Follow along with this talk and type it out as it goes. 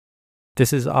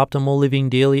This is Optimal Living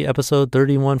Daily, episode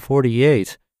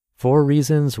 3148, 4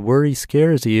 Reasons Worry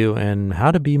Scares You and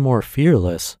How to Be More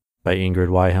Fearless by Ingrid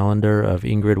Y Helander of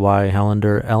Ingrid Y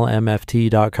Helander,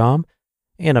 LMFT.com.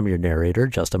 And I'm your narrator,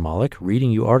 Justin Malik,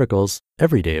 reading you articles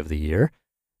every day of the year.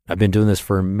 I've been doing this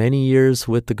for many years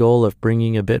with the goal of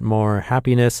bringing a bit more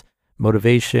happiness,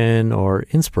 motivation, or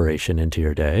inspiration into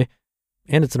your day.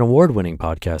 And it's an award-winning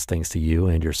podcast thanks to you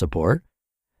and your support.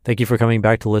 Thank you for coming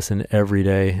back to listen every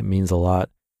day. It means a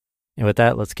lot. And with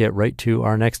that, let's get right to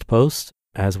our next post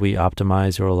as we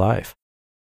optimize your life.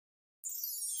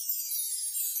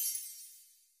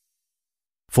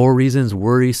 4 Reasons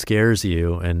Worry Scares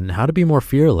You and How to Be More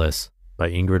Fearless by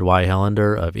Ingrid Y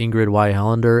Helander of Ingrid Y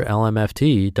Helander,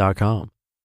 LMFT.com.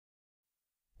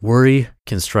 Worry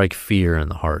can strike fear in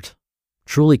the heart.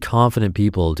 Truly confident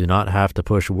people do not have to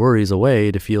push worries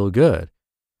away to feel good.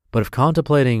 But if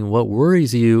contemplating what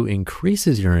worries you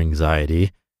increases your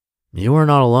anxiety, you are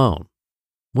not alone.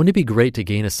 Wouldn't it be great to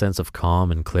gain a sense of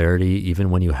calm and clarity even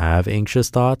when you have anxious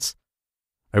thoughts?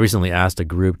 I recently asked a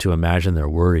group to imagine their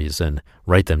worries and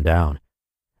write them down.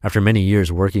 After many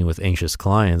years working with anxious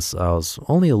clients, I was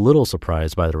only a little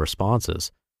surprised by the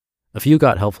responses. A few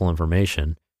got helpful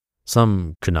information.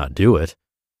 Some could not do it.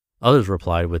 Others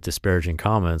replied with disparaging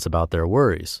comments about their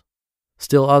worries.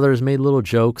 Still others made little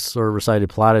jokes or recited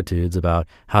platitudes about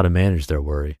how to manage their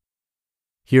worry.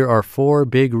 Here are 4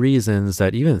 big reasons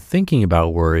that even thinking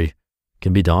about worry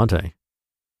can be daunting.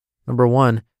 Number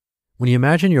 1, when you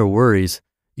imagine your worries,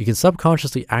 you can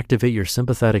subconsciously activate your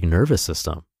sympathetic nervous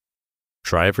system.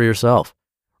 Try it for yourself.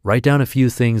 Write down a few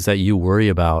things that you worry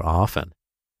about often.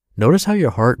 Notice how your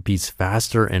heart beats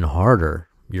faster and harder.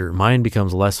 Your mind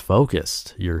becomes less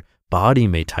focused. Your body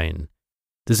may tighten.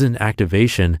 This is an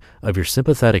activation of your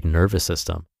sympathetic nervous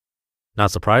system.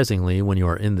 Not surprisingly, when you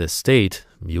are in this state,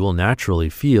 you will naturally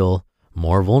feel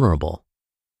more vulnerable.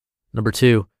 Number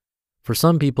 2, for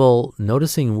some people,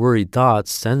 noticing worried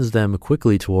thoughts sends them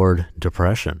quickly toward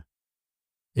depression.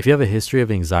 If you have a history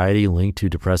of anxiety linked to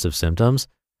depressive symptoms,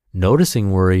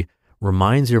 noticing worry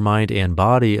reminds your mind and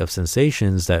body of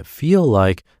sensations that feel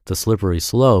like the slippery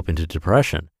slope into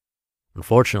depression.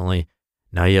 Unfortunately,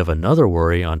 now you have another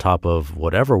worry on top of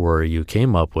whatever worry you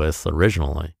came up with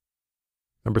originally.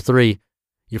 Number 3,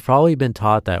 you've probably been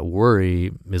taught that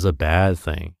worry is a bad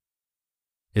thing.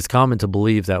 It's common to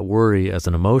believe that worry as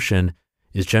an emotion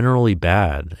is generally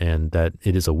bad and that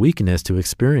it is a weakness to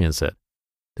experience it.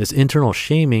 This internal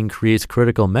shaming creates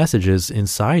critical messages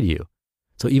inside you.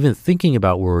 So even thinking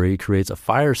about worry creates a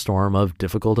firestorm of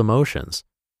difficult emotions.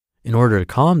 In order to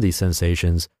calm these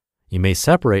sensations, you may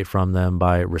separate from them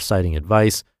by reciting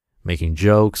advice, making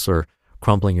jokes, or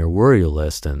crumpling your worry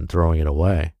list and throwing it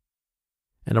away.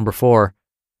 And number 4,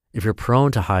 if you're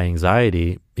prone to high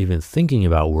anxiety, even thinking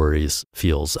about worries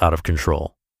feels out of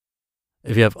control.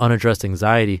 If you have unaddressed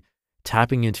anxiety,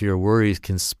 tapping into your worries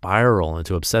can spiral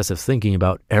into obsessive thinking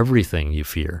about everything you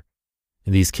fear.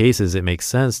 In these cases, it makes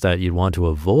sense that you'd want to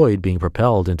avoid being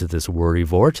propelled into this worry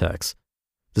vortex.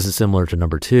 This is similar to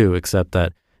number 2, except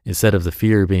that instead of the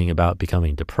fear being about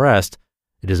becoming depressed,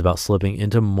 it is about slipping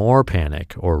into more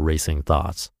panic or racing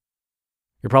thoughts.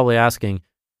 You're probably asking,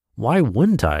 why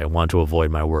wouldn't I want to avoid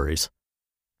my worries?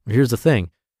 Here's the thing,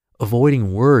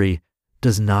 avoiding worry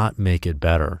does not make it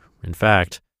better. In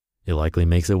fact, it likely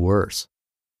makes it worse.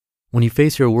 When you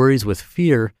face your worries with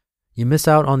fear, you miss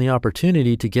out on the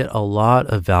opportunity to get a lot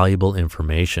of valuable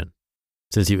information.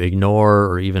 Since you ignore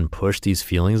or even push these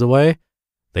feelings away,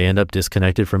 they end up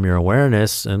disconnected from your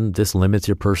awareness, and this limits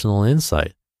your personal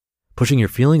insight. Pushing your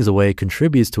feelings away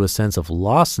contributes to a sense of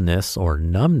lostness or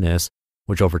numbness,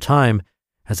 which over time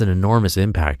has an enormous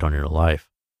impact on your life.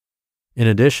 In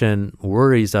addition,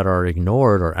 worries that are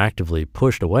ignored or actively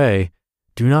pushed away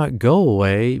do not go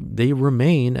away, they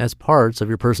remain as parts of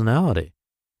your personality.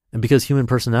 And because human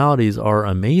personalities are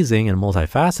amazing and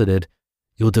multifaceted,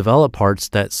 you'll develop parts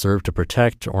that serve to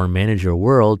protect or manage your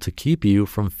world to keep you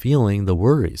from feeling the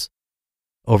worries.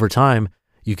 Over time,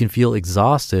 you can feel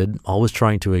exhausted, always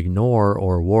trying to ignore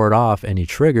or ward off any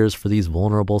triggers for these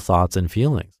vulnerable thoughts and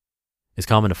feelings. It's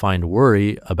common to find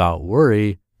worry about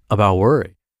worry about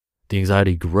worry. The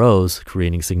anxiety grows,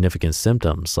 creating significant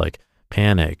symptoms like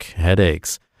panic,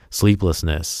 headaches,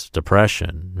 sleeplessness,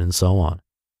 depression, and so on.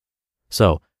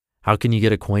 So, how can you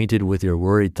get acquainted with your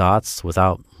worried thoughts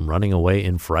without running away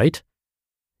in fright?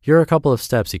 Here are a couple of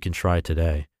steps you can try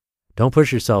today. Don't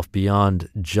push yourself beyond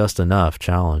just enough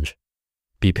challenge.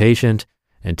 Be patient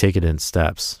and take it in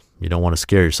steps. You don't want to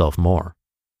scare yourself more.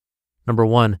 Number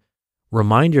 1,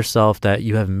 remind yourself that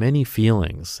you have many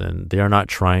feelings and they are not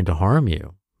trying to harm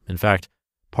you. In fact,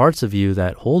 parts of you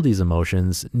that hold these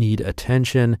emotions need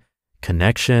attention,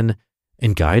 connection,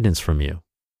 and guidance from you.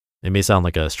 It may sound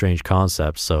like a strange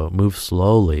concept, so move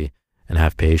slowly and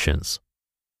have patience.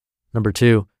 Number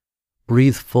 2,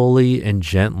 breathe fully and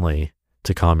gently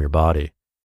to calm your body.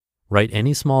 Write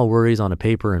any small worries on a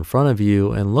paper in front of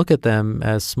you and look at them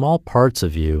as small parts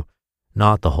of you,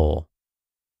 not the whole.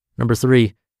 Number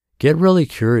 3, get really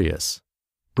curious.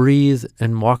 Breathe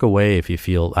and walk away if you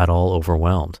feel at all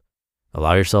overwhelmed.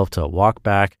 Allow yourself to walk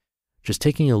back, just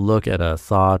taking a look at a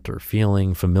thought or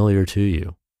feeling familiar to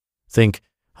you. Think,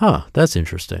 that's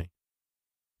interesting.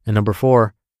 And number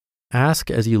 4, ask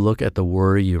as you look at the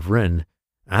worry you've written,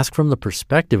 ask from the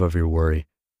perspective of your worry.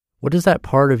 What does that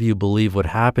part of you believe would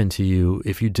happen to you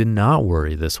if you did not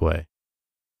worry this way?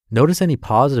 Notice any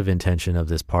positive intention of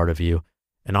this part of you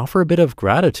and offer a bit of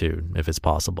gratitude if it's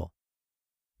possible.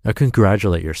 Now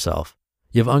congratulate yourself.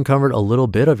 You've uncovered a little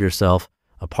bit of yourself,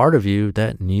 a part of you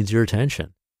that needs your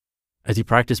attention. As you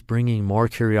practice bringing more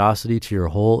curiosity to your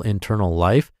whole internal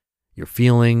life, your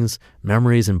feelings,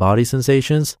 memories, and body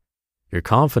sensations, your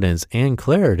confidence and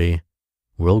clarity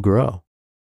will grow.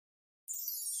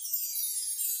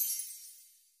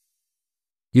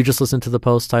 You just listened to the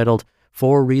post titled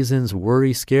 4 Reasons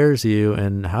Worry Scares You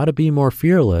and How to Be More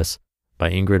Fearless by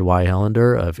Ingrid Y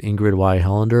Helander of Ingrid Y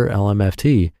Helander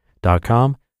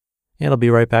LMFT.com. And I'll be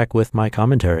right back with my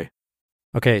commentary.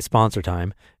 Okay, sponsor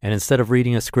time. And instead of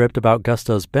reading a script about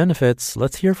Gusto's benefits,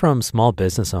 let's hear from small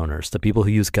business owners, the people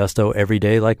who use Gusto every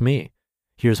day like me.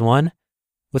 Here's one.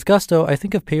 With Gusto, I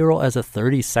think of payroll as a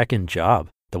 30-second job.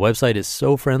 The website is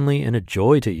so friendly and a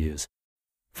joy to use.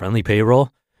 Friendly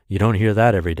payroll? You don't hear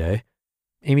that every day.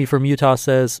 Amy from Utah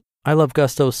says, I love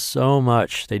Gusto so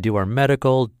much. They do our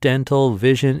medical, dental,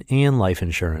 vision, and life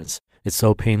insurance. It's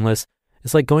so painless.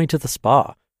 It's like going to the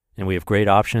spa. And we have great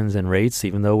options and rates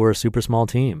even though we're a super small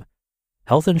team.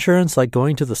 Health insurance like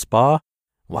going to the spa?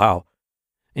 Wow.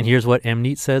 And here's what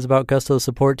Mneet says about Gusto's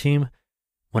support team.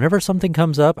 Whenever something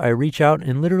comes up, I reach out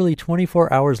and literally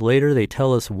 24 hours later, they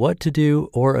tell us what to do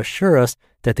or assure us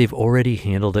that they've already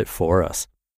handled it for us.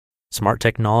 Smart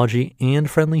technology and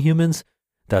friendly humans?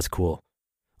 That's cool.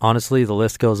 Honestly, the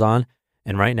list goes on.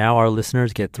 And right now our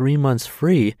listeners get 3 months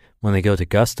free when they go to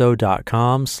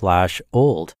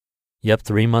gusto.com/old. Yep,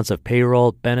 3 months of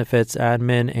payroll, benefits,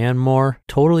 admin, and more,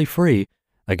 totally free.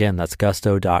 Again, that's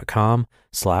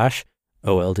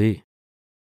gusto.com/OLD.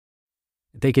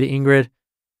 Thank you to Ingrid. I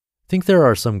think there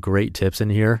are some great tips in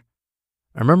here.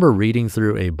 I remember reading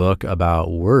through a book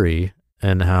about worry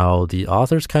and how the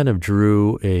authors kind of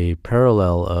drew a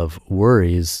parallel of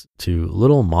worries to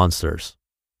little monsters.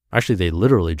 Actually, they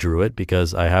literally drew it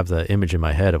because I have the image in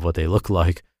my head of what they look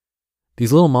like.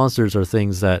 These little monsters are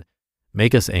things that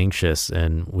make us anxious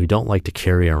and we don't like to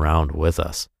carry around with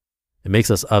us. It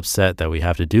makes us upset that we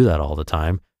have to do that all the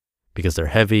time because they're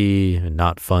heavy and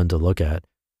not fun to look at.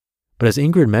 But as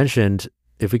Ingrid mentioned,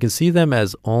 if we can see them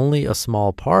as only a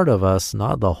small part of us,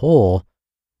 not the whole,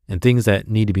 and things that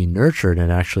need to be nurtured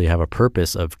and actually have a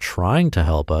purpose of trying to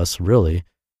help us, really,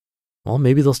 well,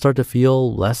 maybe they'll start to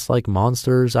feel less like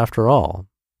monsters after all.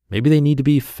 Maybe they need to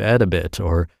be fed a bit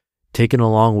or taken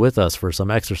along with us for some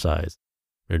exercise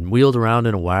and wheeled around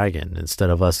in a wagon instead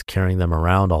of us carrying them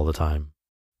around all the time.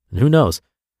 And who knows?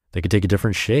 They could take a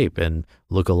different shape and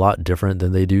look a lot different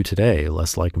than they do today,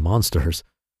 less like monsters.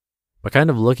 But kind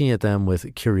of looking at them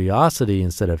with curiosity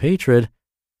instead of hatred,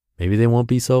 maybe they won't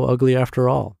be so ugly after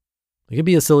all. It can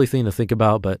be a silly thing to think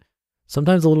about, but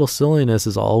sometimes a little silliness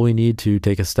is all we need to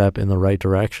take a step in the right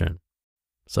direction.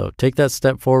 So take that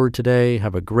step forward today,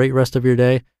 have a great rest of your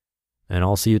day, and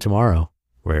I'll see you tomorrow,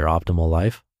 where your optimal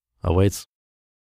life awaits.